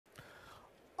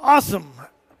Awesome.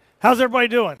 How's everybody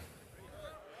doing?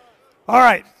 All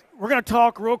right, we're going to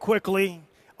talk real quickly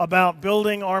about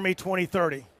building Army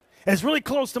 2030. And it's really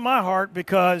close to my heart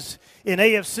because in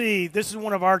AFC, this is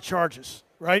one of our charges,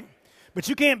 right? But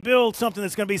you can't build something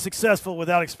that's going to be successful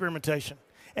without experimentation,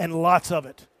 and lots of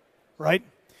it, right?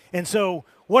 And so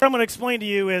what I'm going to explain to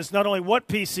you is not only what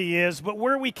PC is, but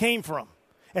where we came from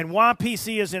and why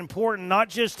PC is important, not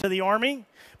just to the Army,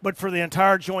 but for the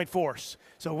entire Joint Force.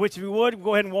 So which, if you would,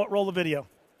 go ahead and roll the video.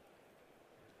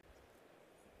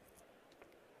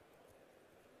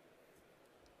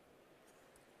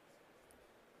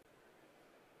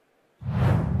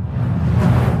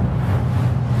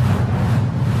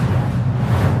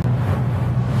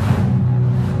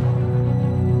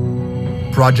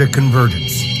 Project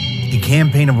Convergence, a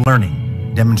campaign of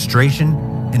learning, demonstration,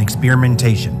 and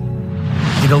experimentation.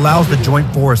 It allows the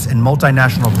Joint Force and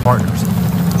multinational partners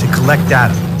to collect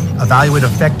data, evaluate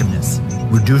effectiveness,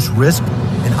 reduce risk,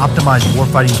 and optimize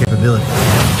warfighting capabilities.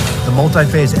 The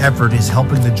multi-phase effort is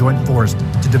helping the Joint Force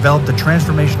to develop the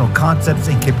transformational concepts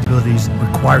and capabilities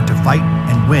required to fight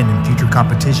and win in future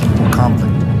competition or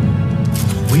conflict.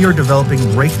 We are developing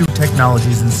breakthrough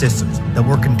technologies and systems that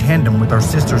work in tandem with our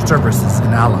sister services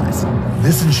and allies.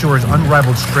 This ensures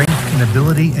unrivaled strength in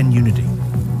ability and unity.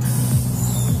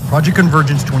 Project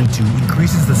Convergence 22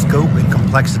 increases the scope and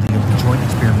complexity of the joint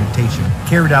experimentation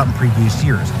carried out in previous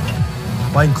years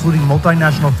by including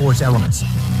multinational force elements,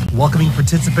 welcoming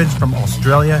participants from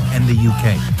Australia and the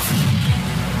UK.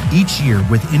 Each year,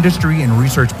 with industry and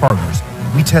research partners,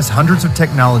 we test hundreds of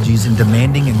technologies in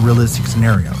demanding and realistic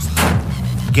scenarios,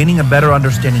 gaining a better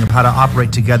understanding of how to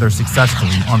operate together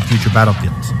successfully on future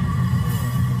battlefields.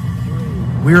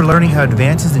 We are learning how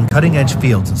advances in cutting-edge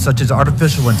fields such as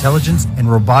artificial intelligence and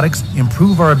robotics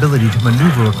improve our ability to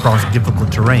maneuver across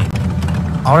difficult terrain.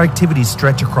 Our activities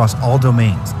stretch across all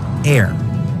domains: air,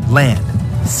 land,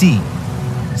 sea,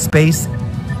 space,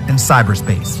 and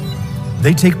cyberspace.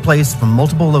 They take place from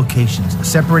multiple locations,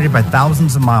 separated by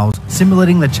thousands of miles,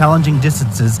 simulating the challenging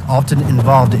distances often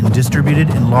involved in distributed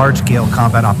and large-scale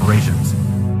combat operations.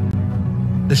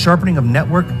 The sharpening of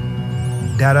network,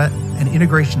 data, and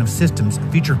integration of systems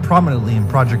feature prominently in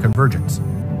Project Convergence.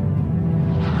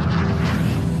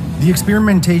 The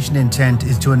experimentation intent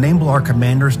is to enable our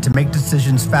commanders to make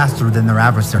decisions faster than their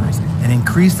adversaries and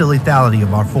increase the lethality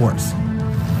of our force.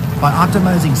 By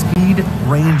optimizing speed,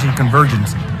 range, and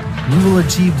convergence, we will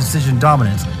achieve decision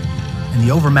dominance and the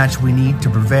overmatch we need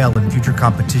to prevail in future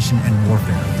competition and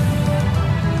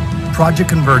warfare. Project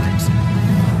Convergence,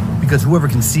 because whoever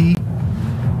can see,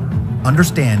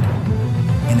 understand,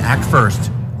 and act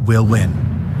first will win.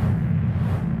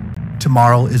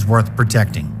 Tomorrow is worth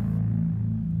protecting.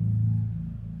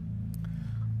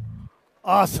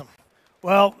 Awesome.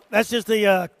 Well, that's just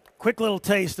a quick little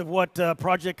taste of what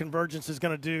Project Convergence is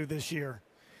going to do this year.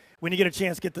 When you get a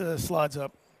chance, get the slides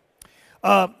up.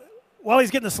 While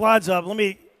he's getting the slides up, let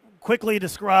me quickly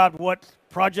describe what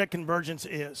Project Convergence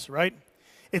is, right?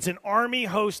 It's an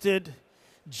Army-hosted,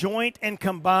 joint and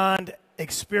combined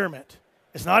experiment.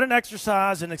 It's not an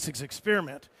exercise, and it's an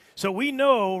experiment. So we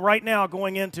know right now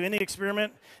going into any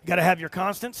experiment, you got to have your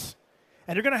constants,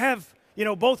 and you're going to have,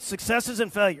 both successes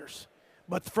and failures.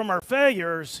 But from our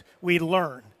failures, we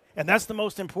learn, and that's the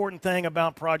most important thing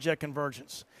about Project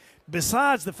Convergence.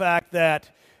 Besides the fact that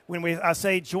when I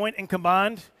say joint and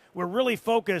combined, we're really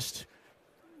focused,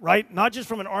 right, not just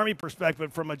from an Army perspective,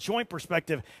 but from a joint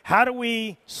perspective. How do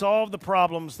we solve the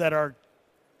problems that our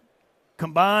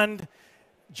combined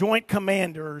joint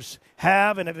commanders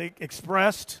have and have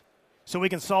expressed so we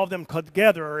can solve them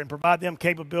together and provide them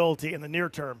capability in the near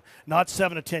term, not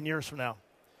 7 to 10 years from now.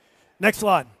 Next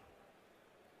slide.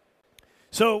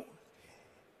 So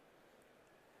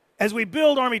as we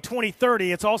build Army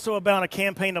 2030, it's also about a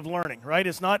campaign of learning, right?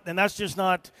 It's not, and that's just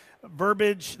not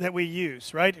verbiage that we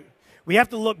use, right? We have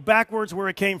to look backwards where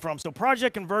it came from. So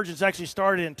Project Convergence actually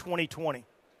started in 2020,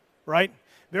 right?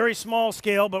 Very small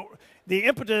scale, but the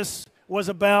impetus was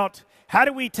about how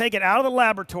do we take it out of the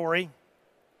laboratory,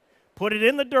 put it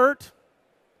in the dirt,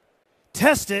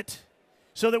 test it,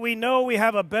 so that we know we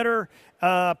have a better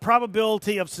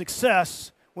probability of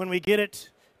success when we get it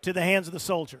to the hands of the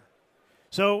soldier.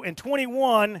 So in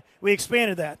 21, we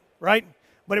expanded that, right?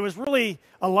 But it was really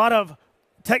a lot of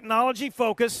technology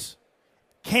focus.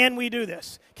 Can we do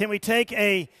this? Can we take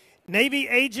a Navy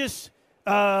Aegis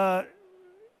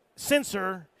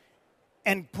sensor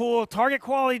and pull target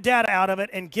quality data out of it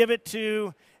and give it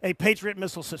to a Patriot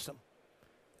missile system?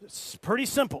 It's pretty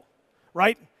simple,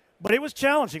 right? But it was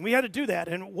challenging. We had to do that.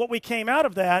 And what we came out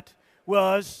of that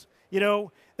was,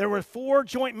 there were 4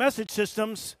 joint message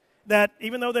systems that,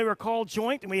 even though they were called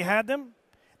joint and we had them,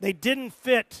 they didn't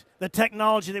fit the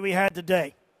technology that we had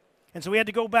today. And so we had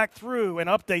to go back through and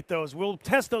update those. We'll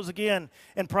test those again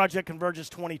in Project Convergence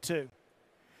 22.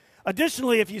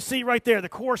 Additionally, if you see right there, the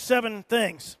core 7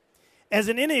 things. As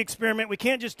in any experiment, we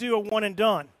can't just do a one and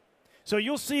done. So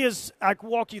you'll see as I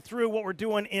walk you through what we're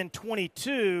doing in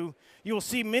 22, you'll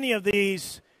see many of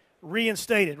these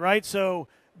reinstated, right? So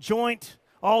joint,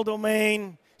 all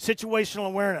domain, situational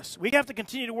awareness. We have to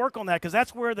continue to work on that because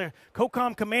that's where the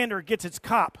COCOM commander gets its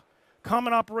COP,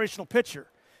 Common Operational Picture.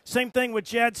 Same thing with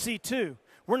JADC2.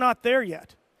 We're not there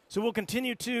yet. So we'll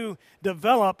continue to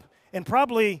develop and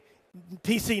probably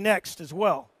PC next as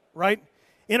well, right?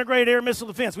 Integrated air missile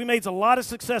defense. We made a lot of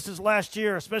successes last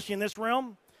year, especially in this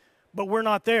realm, but we're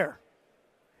not there.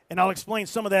 And I'll explain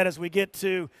some of that as we get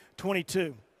to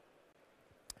 22.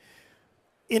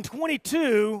 In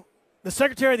 22, the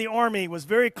Secretary of the Army was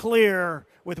very clear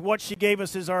with what she gave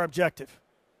us as our objective.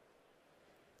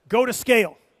 Go to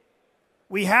scale.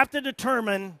 We have to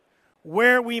determine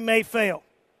where we may fail,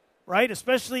 right?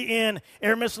 Especially in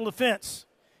air missile defense.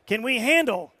 Can we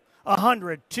handle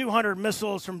 100, 200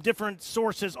 missiles from different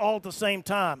sources all at the same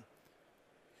time?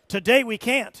 Today we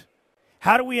can't.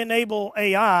 How do we enable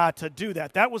AI to do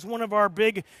that? That was one of our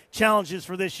big challenges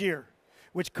for this year,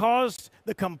 which caused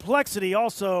the complexity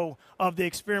also of the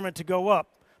experiment to go up,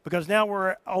 because now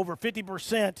we're over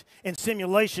 50% in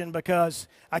simulation because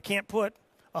I can't put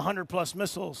 100 plus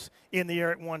missiles in the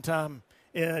air at one time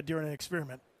during an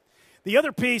experiment. The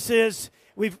other piece is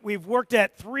we've worked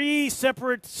at 3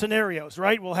 separate scenarios,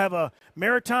 right? We'll have a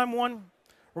maritime one.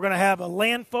 We're going to have a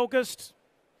land-focused,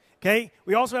 okay?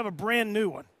 We also have a brand new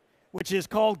one, which is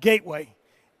called Gateway.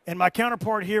 And my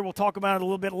counterpart here will talk about it a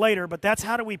little bit later, but that's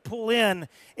how do we pull in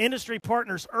industry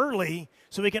partners early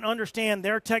so we can understand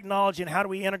their technology and how do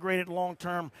we integrate it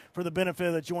long-term for the benefit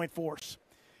of the joint force.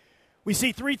 We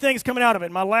see 3 things coming out of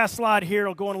it. My last slide here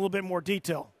will go in a little bit more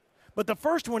detail. But the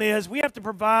first one is we have to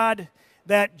provide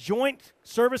that joint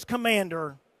service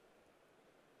commander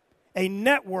a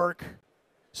network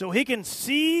so he can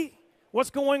see what's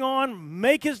going on,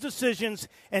 make his decisions,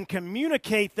 and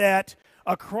communicate that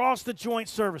across the joint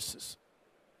services.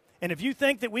 And if you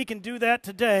think that we can do that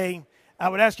today, I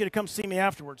would ask you to come see me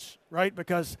afterwards, right?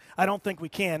 Because I don't think we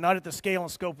can, not at the scale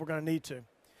and scope we're going to need to.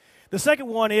 The second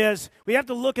one is we have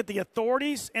to look at the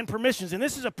authorities and permissions, and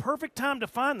this is a perfect time to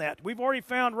find that. We've already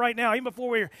found right now, even before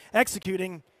we're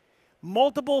executing,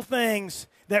 multiple things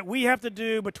that we have to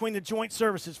do between the joint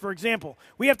services. For example,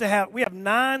 we have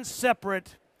 9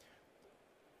 separate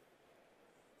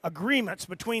agreements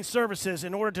between services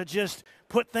in order to just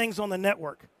put things on the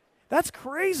network. That's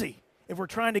crazy if we're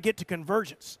trying to get to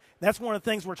convergence. That's one of the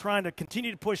things we're trying to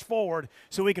continue to push forward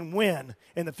so we can win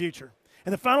in the future.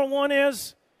 And the final one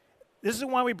is, this is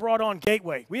why we brought on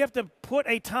Gateway. We have to put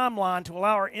a timeline to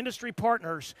allow our industry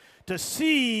partners to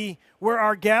see where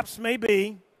our gaps may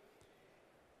be,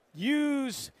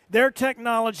 use their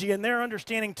technology and their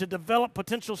understanding to develop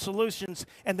potential solutions,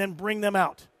 and then bring them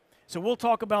out. So we'll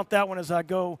talk about that one as I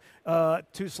go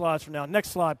 2 slides from now.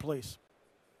 Next slide, please.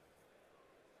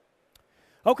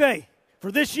 Okay,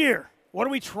 for this year, what are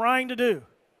we trying to do?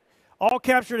 All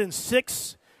captured in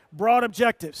 6 broad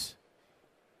objectives,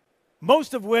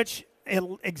 most of which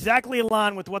exactly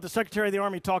align with what the Secretary of the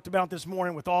Army talked about this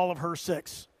morning with all of her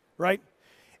 6, right?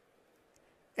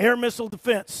 Air missile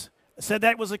defense. I said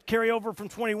that was a carryover from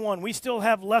 21. We still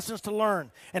have lessons to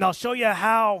learn, and I'll show you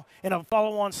how, in a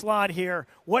follow-on slide here,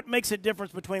 what makes a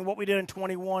difference between what we did in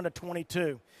 21 to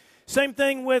 22. Same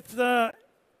thing with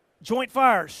joint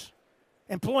fires.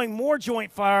 Employing more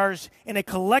joint fires in a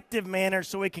collective manner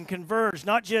so it can converge,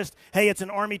 not just, hey, it's an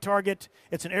Army target,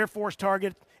 it's an Air Force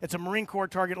target, it's a Marine Corps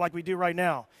target like we do right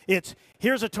now. It's,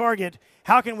 here's a target,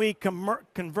 how can we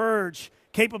converge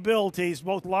capabilities,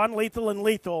 both non-lethal and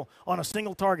lethal, on a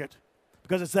single target?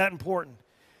 Because it's that important.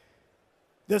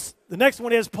 The next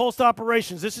one is pulsed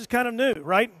operations. This is kind of new,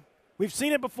 right? We've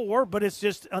seen it before, but it's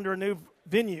just under a new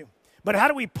venue. But how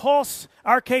do we pulse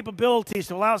our capabilities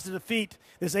to allow us to defeat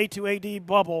this A2AD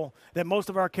bubble that most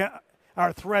of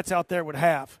our threats out there would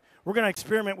have? We're going to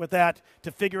experiment with that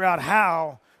to figure out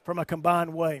how from a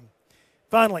combined way.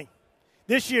 Finally,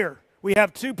 this year we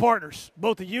have 2 partners,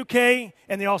 both the UK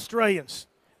and the Australians,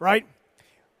 right?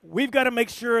 We've got to make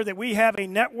sure that we have a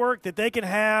network that they can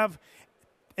have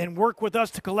and work with us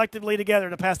to collectively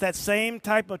together to pass that same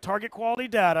type of target quality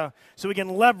data so we can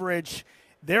leverage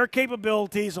their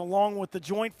capabilities along with the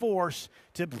joint force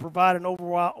to provide an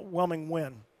overwhelming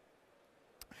win.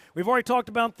 We've already talked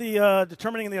about the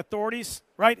determining the authorities,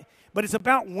 right? But it's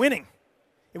about winning.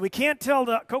 If we can't tell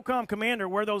the COCOM commander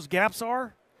where those gaps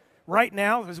are right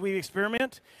now as we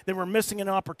experiment, then we're missing an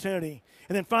opportunity.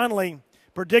 And then finally,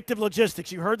 Predictive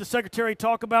logistics. You heard the Secretary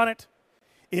talk about it.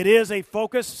 It is a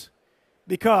focus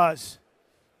because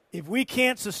if we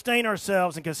can't sustain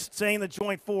ourselves and sustain the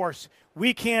joint force,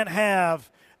 we can't have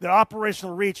the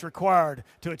operational reach required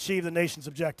to achieve the nation's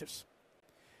objectives.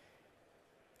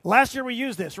 Last year we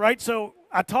used this, right? So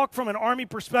I talked from an Army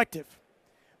perspective,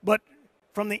 but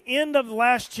from the end of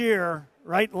last year,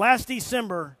 right, last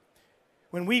December,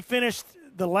 when we finished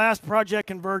the last Project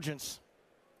Convergence,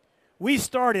 we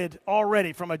started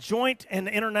already from a joint and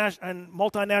international and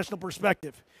multinational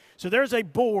perspective. So there's a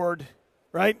board,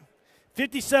 right?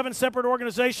 57 separate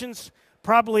organizations,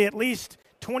 probably at least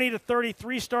 20 to 30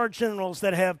 three-star generals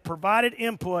that have provided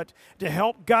input to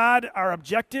help guide our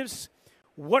objectives,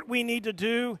 what we need to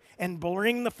do, and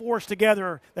bring the force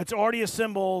together that's already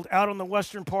assembled out on the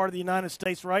western part of the United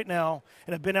States right now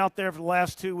and have been out there for the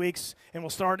last 2 weeks and will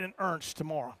start in earnest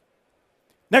tomorrow.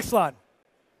 Next slide.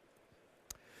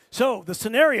 So the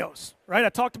scenarios, right? I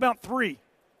talked about 3.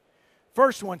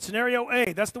 First one, scenario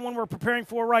A, that's the one we're preparing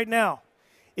for right now.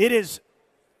 It is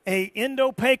a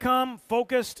Indo-PACOM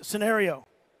focused scenario,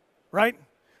 right?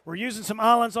 We're using some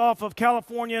islands off of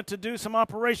California to do some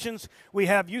operations. We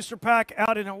have USAPAC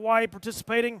out in Hawaii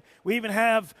participating. We even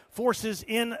have forces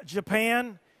in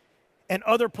Japan and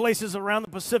other places around the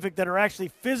Pacific that are actually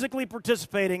physically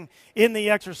participating in the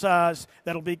exercise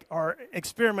that'll be our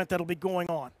experiment that'll be going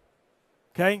on.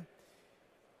 Okay?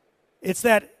 It's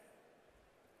that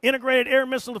integrated air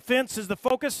missile defense is the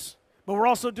focus, but we're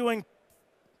also doing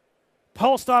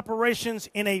pulsed operations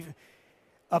in a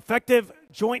effective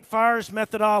joint fires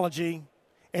methodology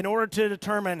in order to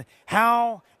determine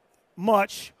how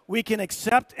much we can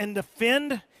accept and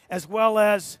defend as well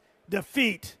as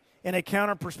defeat in a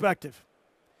counter perspective.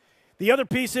 The other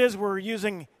piece is we're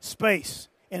using space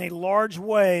in a large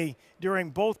way during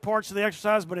both parts of the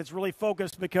exercise, but it's really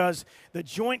focused because the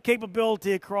joint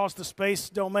capability across the space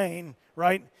domain,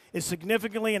 right, is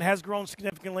significantly and has grown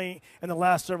significantly in the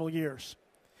last several years.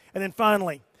 And then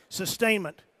finally,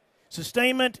 sustainment.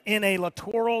 Sustainment in a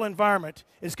littoral environment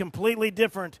is completely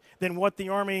different than what the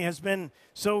Army has been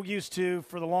so used to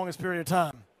for the longest period of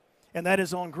time, and that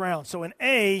is on ground. So in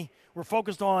A, we're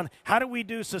focused on how do we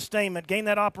do sustainment, gain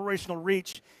that operational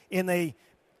reach in a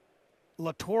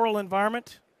littoral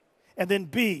environment. And then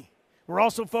B, we're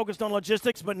also focused on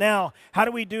logistics, but now how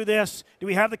do we do this? Do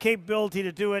we have the capability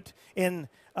to do it in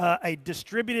a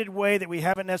distributed way that we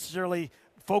haven't necessarily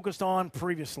focused on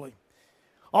previously?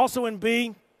 Also in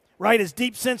B, right, is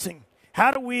deep sensing.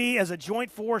 How do we, as a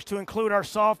joint force to include our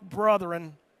soft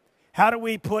brethren, how do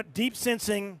we put deep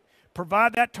sensing,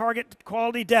 provide that target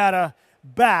quality data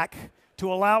back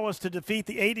to allow us to defeat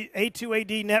the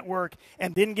A2AD network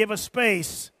and then give us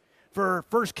space for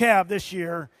first CAV this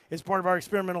year as part of our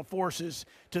experimental forces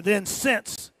to then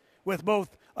sense with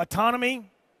both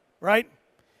autonomy, right,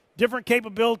 different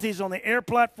capabilities on the air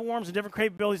platforms and different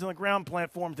capabilities on the ground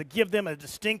platforms to give them a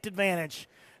distinct advantage,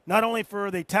 not only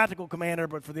for the tactical commander,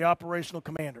 but for the operational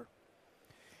commander.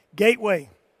 Gateway.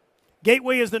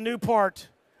 Gateway is the new part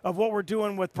of what we're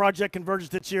doing with Project Convergence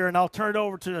this year, and I'll turn it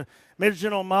over to Major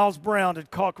General Miles Brown to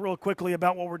talk real quickly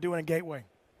about what we're doing in Gateway.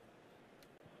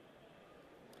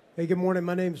 Hey, good morning.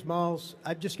 My name's Miles.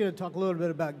 I'm just going to talk a little bit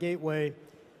about Gateway.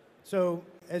 So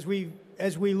as we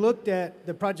looked at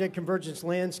the Project Convergence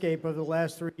landscape over the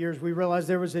last 3 years, we realized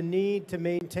there was a need to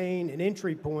maintain an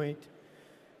entry point,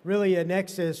 really a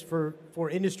nexus for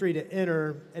industry to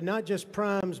enter, and not just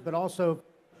primes, but also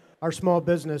our small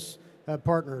business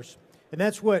partners. And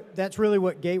that's really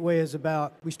what Gateway is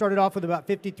about. We started off with about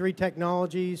 53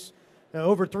 technologies,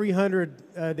 over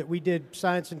 300 that we did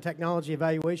science and technology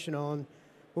evaluation on.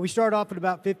 But we started off at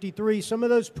about 53. Some of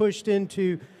those pushed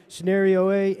into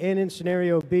Scenario A and in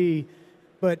Scenario B.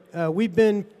 But we've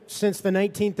been, since the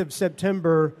 19th of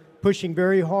September, pushing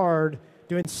very hard,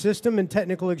 doing system and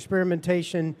technical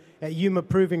experimentation at Yuma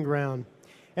Proving Ground.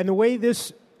 And the way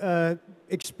this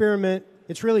experiment,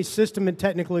 it's really system and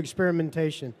technical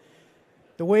experimentation.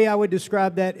 The way I would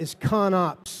describe that is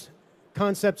ConOps,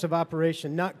 concepts of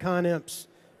operation, not ConImps.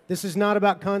 This is not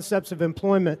about concepts of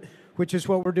employment, which is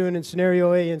what we're doing in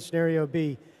Scenario A and Scenario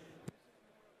B.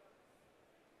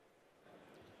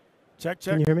 Check.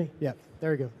 Can you hear me? Yeah,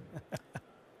 there we go.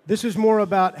 This is more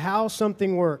about how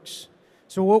something works.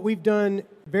 So what we've done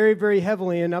very, very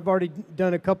heavily, and I've already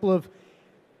done a couple of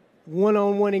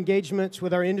one-on-one engagements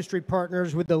with our industry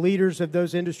partners, with the leaders of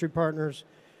those industry partners,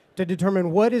 to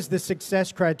determine what is the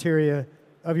success criteria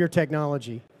of your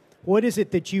technology. What is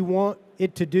it that you want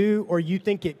it to do or you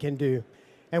think it can do?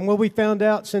 And what we found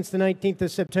out since the 19th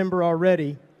of September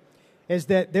already is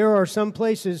that there are some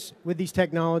places with these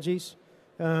technologies,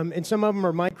 and some of them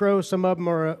are micro, some of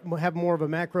them have more of a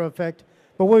macro effect.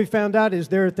 But what we found out is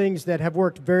there are things that have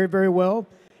worked very, very well,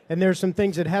 and there are some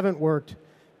things that haven't worked.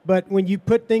 But when you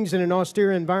put things in an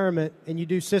austere environment and you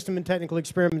do system and technical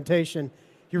experimentation,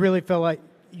 you really feel like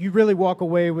you really walk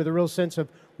away with a real sense of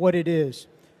what it is.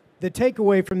 The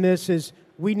takeaway from this is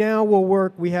we now will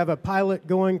work, we have a pilot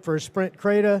going for a sprint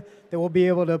CRADA that will be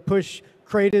able to push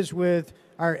CRADAs with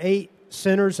our 8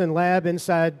 centers and lab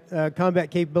inside Combat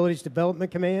Capabilities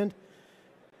Development Command.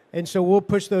 And so we'll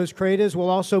push those CRADAs. We'll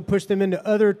also push them into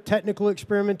other technical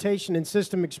experimentation and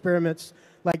system experiments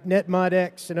like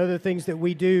NetModX and other things that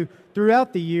we do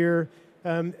throughout the year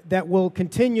that will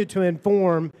continue to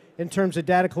inform in terms of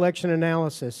data collection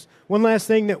analysis. One last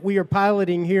thing that we are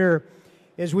piloting here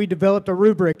is we developed a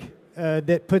rubric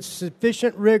that puts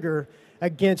sufficient rigor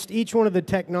against each one of the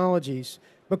technologies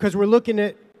because we're looking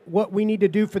at what we need to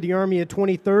do for the Army of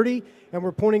 2030 and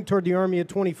we're pointing toward the Army of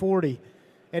 2040.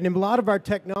 And in a lot of our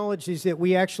technologies that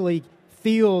we actually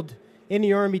field in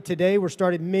the Army today were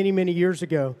started many, many years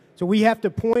ago. So we have to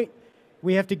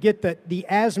get the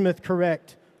azimuth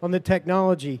correct on the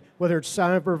technology, whether it's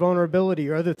cyber vulnerability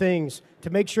or other things, to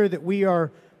make sure that we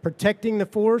are protecting the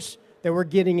force, that we're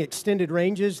getting extended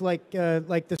ranges like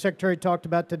the Secretary talked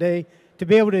about today, to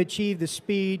be able to achieve the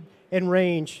speed and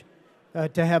range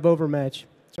to have overmatch.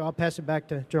 So I'll pass it back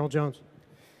to General Jones.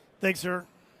 Thanks, sir.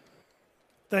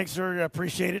 Thanks, sir. I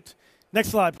appreciate it. Next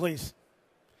slide, please.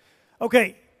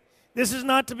 Okay, this is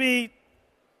not to be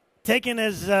taken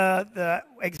as the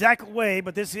exact way,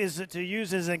 but this is to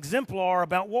use as an exemplar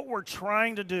about what we're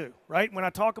trying to do, right? When I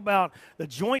talk about the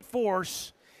joint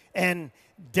force and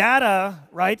data,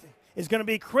 right, is going to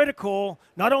be critical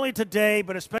not only today,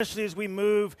 but especially as we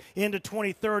move into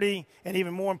 2030 and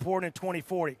even more important in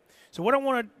 2040. So what I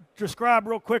want to describe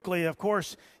real quickly, of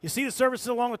course, you see the services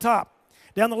along the top.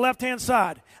 Down the left-hand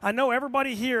side, I know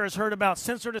everybody here has heard about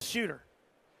sensor to shooter.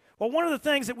 Well, one of the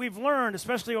things that we've learned,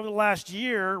 especially over the last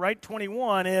year, right,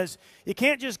 21, is you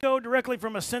can't just go directly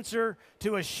from a sensor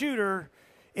to a shooter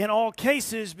in all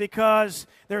cases because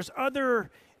there's other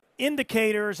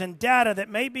indicators and data that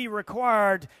may be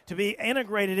required to be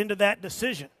integrated into that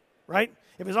decision, right?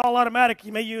 If it's all automatic,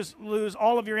 you may lose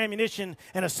all of your ammunition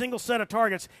and a single set of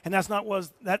targets, and that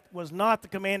was not the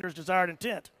commander's desired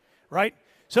intent, right?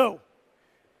 So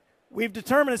we've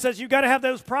determined, it says you've got to have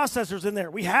those processors in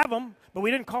there. We have them, but we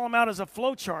didn't call them out as a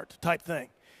flowchart type thing.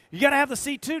 You got to have the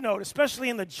C2 node, especially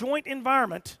in the joint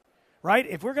environment, right?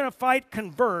 If we're going to fight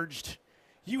converged,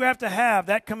 you have to have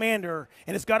that commander,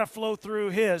 and it's got to flow through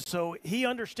his so he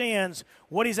understands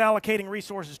what he's allocating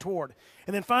resources toward.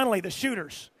 And then finally, the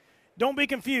shooters. Don't be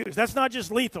confused. That's not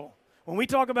just lethal. When we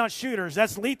talk about shooters,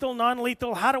 that's lethal,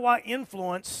 non-lethal. How do I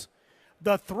influence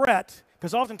the threat?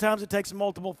 Because oftentimes it takes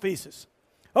multiple pieces.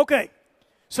 Okay,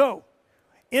 so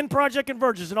in Project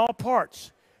Convergence in all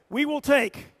parts, we will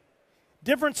take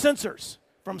different sensors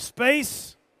from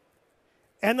space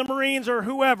and the Marines or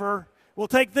whoever. We'll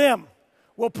take them.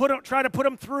 We'll try to put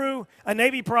them through a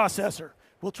Navy processor.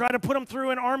 We'll try to put them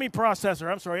through an Army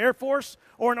processor. Air Force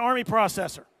or an Army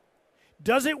processor.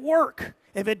 Does it work?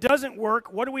 If it doesn't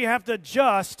work, what do we have to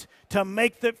adjust to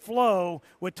make that flow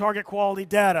with target quality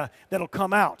data that'll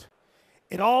come out?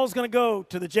 It all is going to go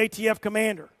to the JTF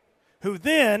commander, who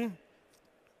then,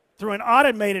 through an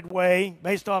automated way,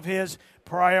 based off his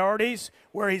priorities,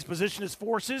 where he's positioned his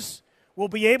forces, will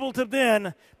be able to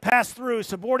then pass through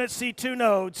subordinate C2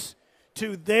 nodes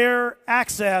to their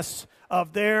access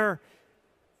of their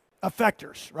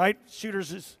effectors, right?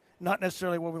 Shooters is not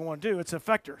necessarily what we want to do. It's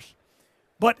effectors.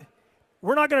 But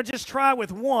we're not going to just try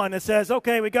with one that says,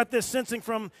 okay, we got this sensing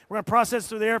we're going to process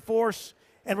through the Air Force,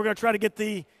 and we're going to try to get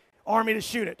the Army to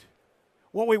shoot it.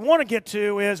 What we want to get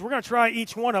to is we're going to try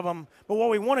each one of them, but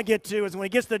what we want to get to is when he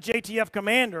gets the JTF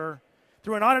commander,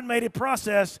 through an automated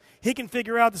process, he can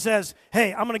figure out that says,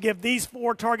 hey, I'm going to give these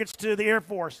 4 targets to the Air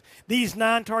Force, these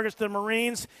 9 targets to the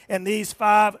Marines, and these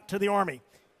 5 to the Army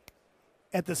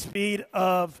at the speed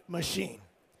of machine.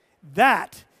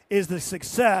 That is the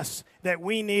success that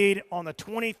we need on the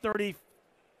 2030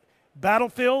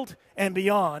 battlefield and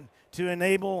beyond to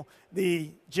enable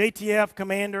the JTF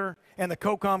commander and the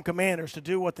COCOM commanders to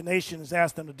do what the nation has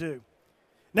asked them to do.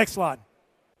 Next slide.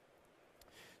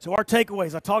 So our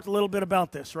takeaways, I talked a little bit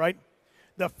about this, right?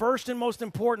 The first and most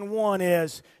important one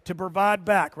is to provide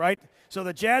back, right? So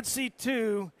the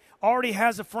JADC2 already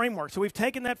has a framework. So we've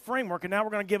taken that framework, and now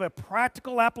we're going to give a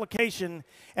practical application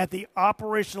at the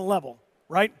operational level,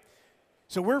 right?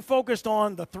 So we're focused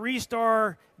on the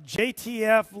 3-star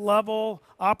JTF level,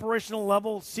 operational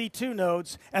level C2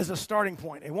 nodes as a starting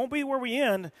point. It won't be where we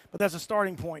end, but that's a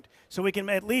starting point. So we can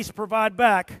at least provide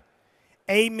back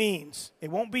a means. It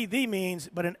won't be the means,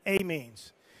 but an a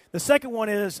means. The second one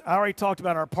is, I already talked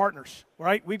about our partners,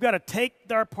 right? We've got to take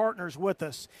our partners with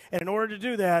us. And in order to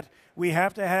do that, we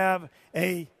have to have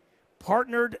a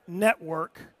partnered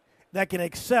network that can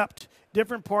accept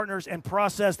different partners and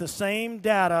process the same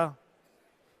data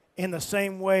in the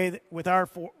same way with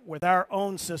our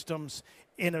own systems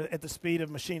at the speed of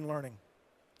machine learning.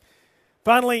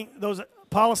 Finally, those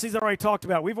policies I already talked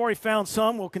about. We've already found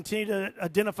some. We'll continue to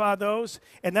identify those.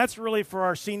 And that's really for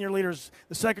our senior leaders,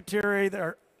 the Secretary,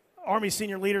 our Army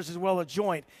senior leaders, as well as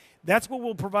Joint. That's what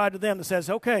we'll provide to them that says,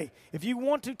 okay, if you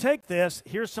want to take this,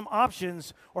 here's some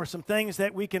options or some things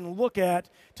that we can look at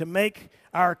to make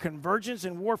our convergence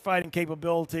and warfighting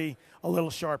capability a little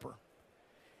sharper.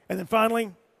 And then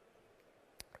finally,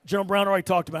 General Brown already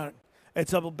talked about it.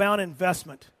 It's about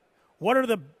investment. What are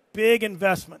the big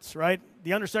investments, right?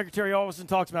 The Undersecretary always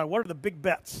talks about what are the big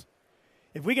bets.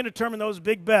 If we can determine those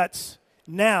big bets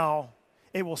now,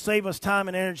 it will save us time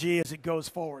and energy as it goes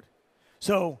forward.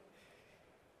 So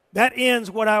that ends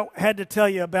what I had to tell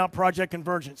you about Project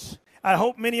Convergence. I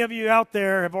hope many of you out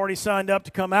there have already signed up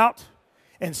to come out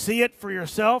and see it for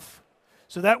yourself,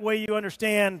 so that way you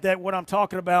understand that what I'm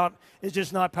talking about is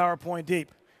just not PowerPoint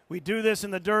deep. We do this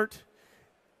in the dirt.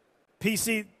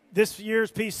 This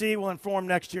year's PC will inform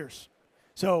next year's.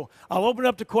 So I'll open it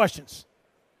up to questions.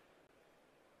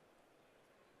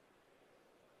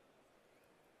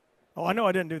 Oh, I know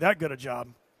I didn't do that good a job.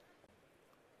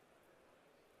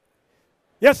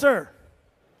 Yes, sir.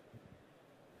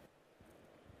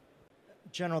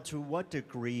 General, to what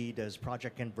degree does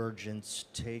Project Convergence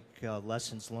take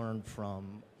lessons learned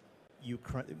from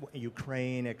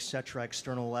Ukraine, et cetera,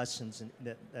 external lessons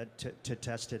to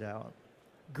test it out?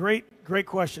 Great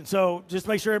question. So just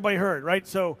make sure everybody heard, right?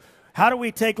 So how do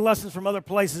we take lessons from other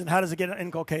places and how does it get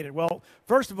inculcated? Well,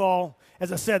 first of all,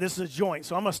 as I said, this is a joint.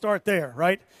 So I'm going to start there,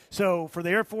 right? So for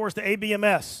the Air Force, the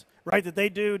ABMS, right, that they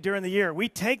do during the year, we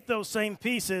take those same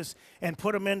pieces and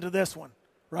put them into this one,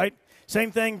 right?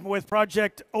 Same thing with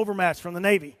Project Overmatch from the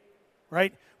Navy,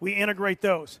 right? We integrate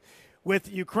those.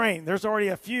 With Ukraine, there's already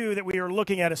a few that we are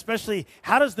looking at, especially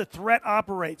how does the threat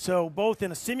operate? So both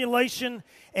in a simulation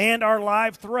and our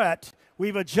live threat,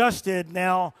 we've adjusted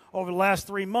now over the last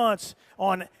 3 months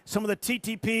on some of the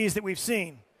TTPs that we've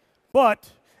seen.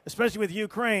 But especially with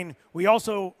Ukraine, we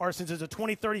also are, since it's a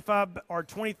 2030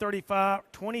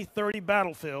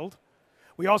 battlefield,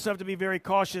 we also have to be very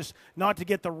cautious not to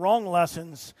get the wrong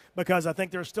lessons, because I think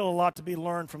there's still a lot to be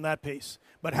learned from that piece.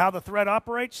 But how the threat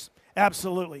operates,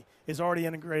 absolutely, is already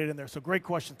integrated in there. So great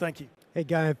question. Thank you. Hey,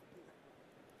 Guy,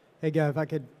 if I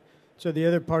could. So the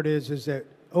other part is that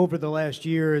over the last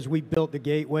year, as we built the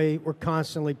gateway, we're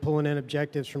constantly pulling in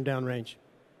objectives from downrange.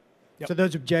 Yep. So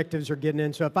those objectives are getting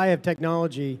in. So if I have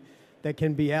technology that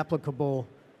can be applicable,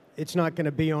 it's not going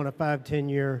to be on a 5-10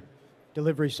 year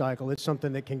delivery cycle. It's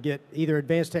something that can get either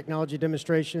advanced technology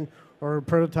demonstration or a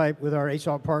prototype with our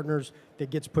ASAP partners that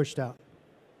gets pushed out.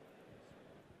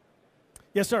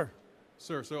 Yes, sir.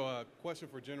 Sir, so a question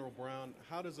for General Brown.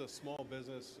 How does a small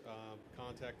business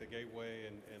contact the gateway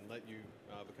and let you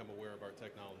become aware of our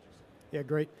technologies? Yeah,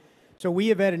 great. So we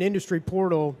have had an industry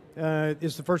portal. This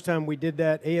is the first time we did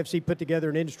that. AFC put together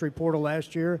an industry portal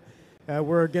last year.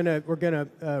 We're gonna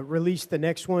release the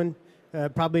next one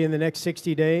probably in the next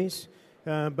 60 days.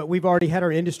 But we've already had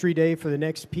our industry day for the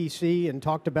next PC and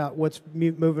talked about what's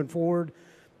moving forward.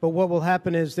 But what will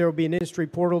happen is there will be an industry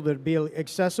portal that will be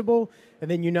accessible, and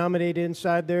then you nominate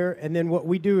inside there. And then what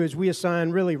we do is we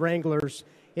assign really wranglers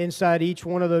inside each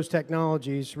one of those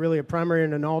technologies, really a primary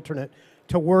and an alternate,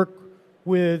 to work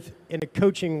with in a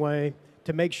coaching way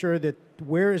to make sure that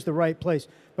where is the right place.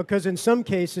 Because in some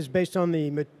cases, based on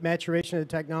the maturation of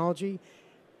the technology,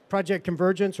 Project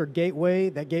Convergence or Gateway,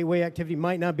 that gateway activity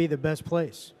might not be the best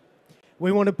place.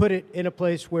 We want to put it in a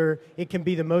place where it can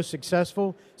be the most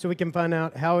successful so we can find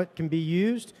out how it can be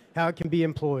used, how it can be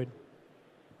employed.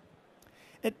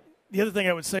 The other thing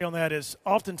I would say on that is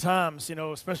oftentimes,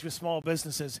 especially with small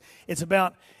businesses, it's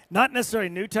about not necessarily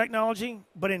new technology,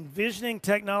 but envisioning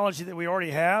technology that we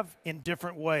already have in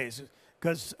different ways.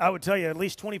 Because I would tell you at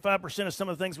least 25% of some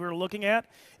of the things we were looking at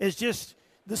is just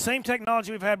the same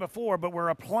technology we've had before, but we're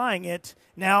applying it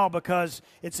now because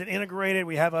it's an integrated,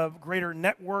 we have a greater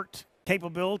networked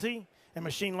capability and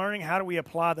machine learning. How do we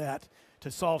apply that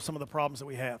to solve some of the problems that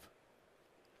we have?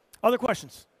 Other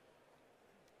questions?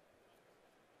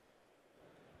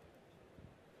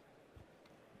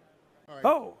 All right.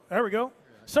 Oh, there we go.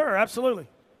 Yeah. Sir, absolutely.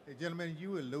 Hey, gentlemen,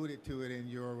 you alluded to it in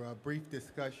your brief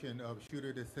discussion of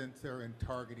shooter to sensor and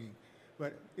targeting,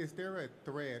 but is there a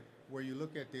threat where you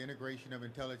look at the integration of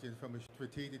intelligence from a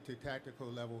strategic to tactical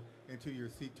level into your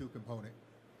C2 component?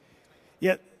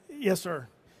 Yeah, yes, sir.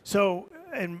 So,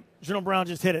 and General Brown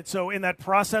just hit it. So in that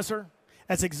processor,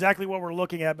 that's exactly what we're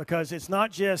looking at, because it's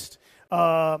not just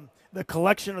the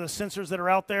collection of the sensors that are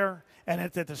out there and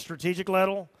it's at the strategic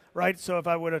level, right? So if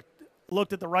I would have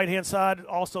looked at the right-hand side,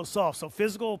 also soft. So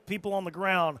physical, people on the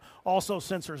ground, also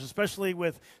sensors, especially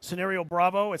with Scenario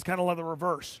Bravo, it's kind of like the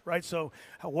reverse, right? So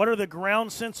what are the ground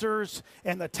sensors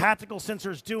and the tactical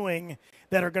sensors doing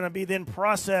that are going to be then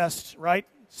processed, right?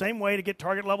 Same way to get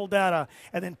target level data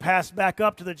and then passed back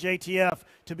up to the JTF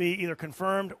to be either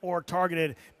confirmed or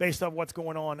targeted based on what's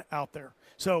going on out there.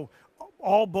 So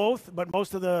all both, but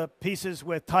most of the pieces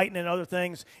with Titan and other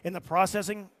things in the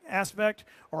processing aspect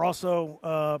are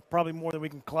also probably more than we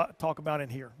can talk about in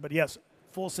here. But yes,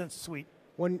 full sense suite.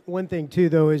 One thing too,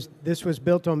 though, is this was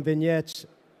built on vignettes.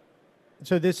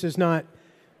 So this is not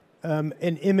an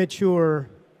immature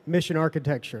mission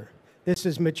architecture. This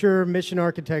is mature mission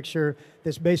architecture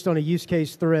that's based on a use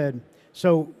case thread.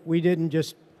 So we didn't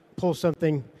just pull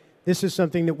something. This is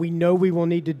something that we know we will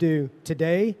need to do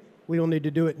today. We will need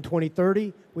to do it in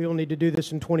 2030. We will need to do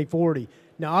this in 2040.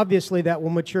 Now, obviously, that will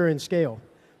mature in scale.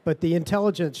 But the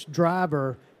intelligence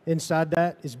driver inside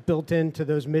that is built into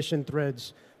those mission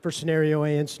threads for Scenario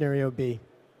A and Scenario B.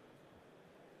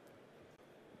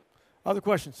 Other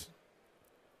questions?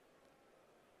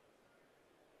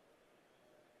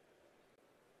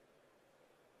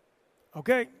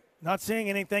 Okay, not seeing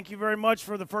any. Thank you very much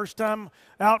for the first time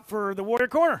out for the Warrior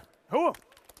Corner.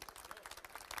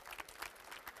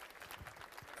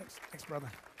 Thanks, brother.